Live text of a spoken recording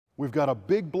We've got a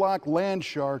big block land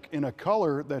shark in a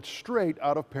color that's straight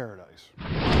out of paradise.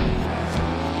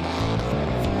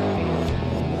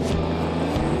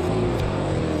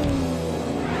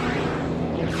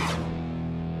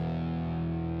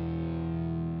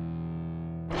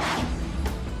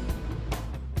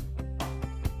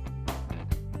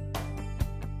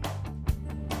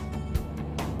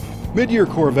 Mid-year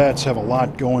Corvettes have a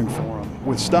lot going for them,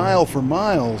 with style for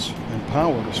miles and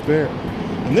power to spare.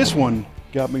 And this one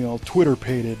got me all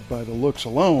Twitter-pated by the looks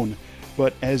alone,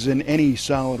 but as in any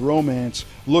solid romance,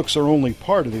 looks are only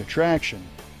part of the attraction.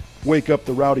 Wake up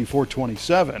the rowdy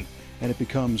 427, and it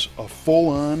becomes a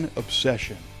full-on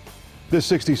obsession. This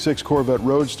 66 Corvette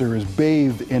Roadster is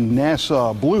bathed in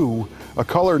Nassau Blue, a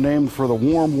color named for the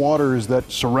warm waters that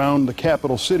surround the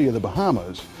capital city of the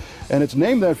Bahamas. And it's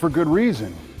named that for good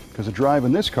reason, because a drive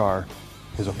in this car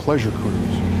is a pleasure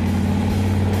cruise.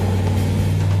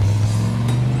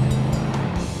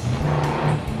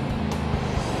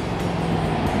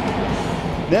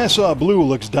 Nassau Blue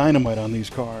looks dynamite on these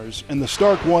cars, and the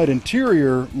stark white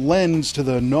interior lends to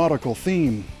the nautical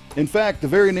theme. In fact, the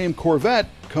very name Corvette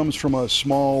comes from a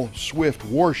small, swift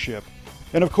warship.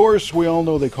 And of course, we all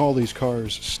know they call these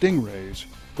cars Stingrays.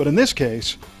 But in this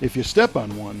case, if you step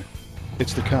on one,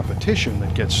 it's the competition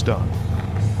that gets stung.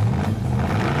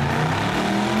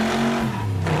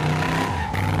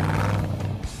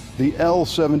 The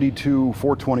L72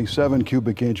 427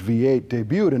 cubic inch V8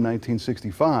 debuted in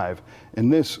 1965,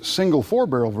 and this single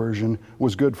four-barrel version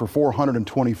was good for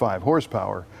 425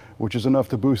 horsepower, which is enough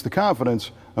to boost the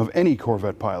confidence of any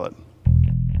Corvette pilot.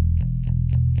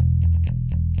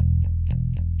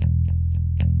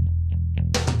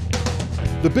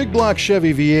 The big block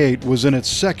Chevy V8 was in its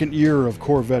second year of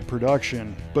Corvette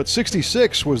production, but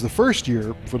 66 was the first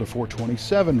year for the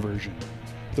 427 version.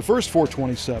 The first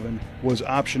 427 was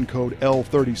option code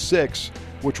L36,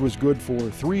 which was good for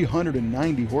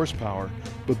 390 horsepower,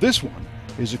 but this one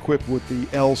is equipped with the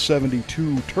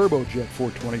L72 turbojet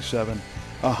 427,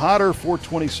 a hotter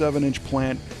 427-inch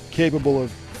plant capable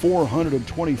of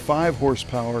 425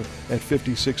 horsepower at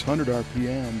 5,600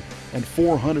 RPM and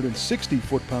 460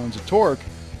 foot-pounds of torque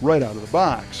right out of the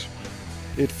box.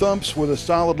 It thumps with a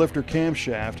solid lifter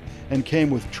camshaft and came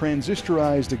with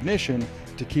transistorized ignition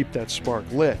to keep that spark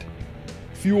lit.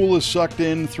 Fuel is sucked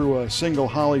in through a single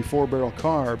Holley 4-barrel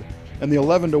carb, and the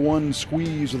 11-to-1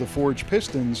 squeeze of the forged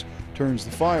pistons turns the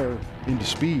fire into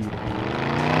speed.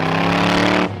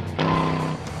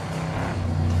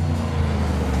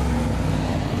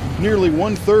 Nearly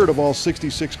 1/3 of all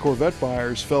 66 Corvette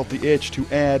buyers felt the itch to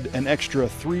add an extra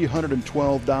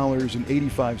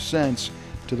 $312.85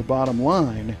 to the bottom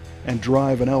line and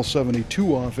drive an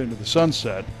L72 off into the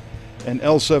sunset. And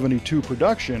L72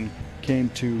 production came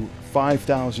to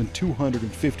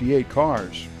 5,258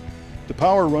 cars. The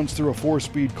power runs through a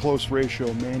 4-speed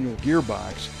close-ratio manual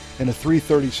gearbox and a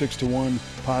 336-to-1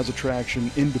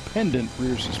 positraction independent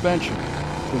rear suspension.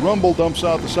 The rumble dumps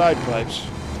out the side pipes,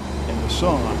 and the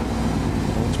song,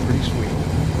 well, it's pretty sweet.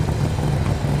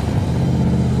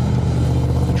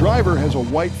 The driver has a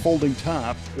white folding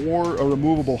top or a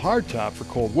removable hardtop for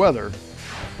cold weather,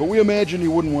 but we imagine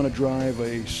you wouldn't want to drive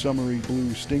a summery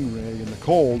blue Stingray in the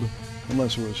cold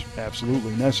unless it was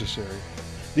absolutely necessary.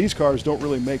 These cars don't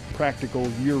really make practical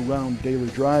year-round daily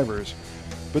drivers,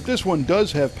 but this one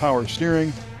does have power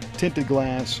steering, tinted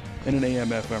glass, and an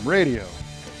AM/FM radio.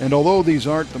 And although these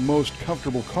aren't the most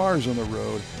comfortable cars on the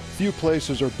road, few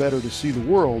places are better to see the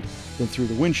world than through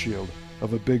the windshield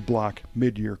of a big block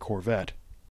mid-year Corvette.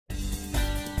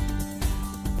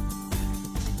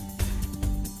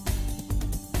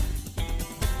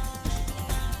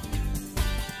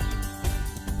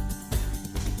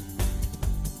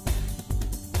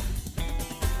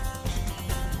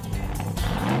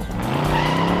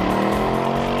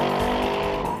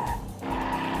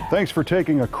 Thanks for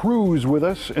taking a cruise with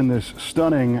us in this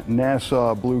stunning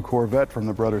Nassau Blue Corvette from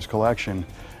the Brothers Collection.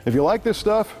 If you like this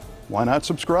stuff, why not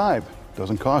subscribe?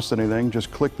 Doesn't cost anything.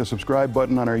 Just click the subscribe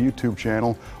button on our YouTube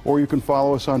channel, or you can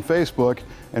follow us on Facebook,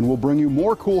 and we'll bring you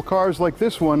more cool cars like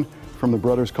this one from the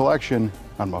Brothers Collection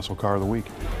on Muscle Car of the Week.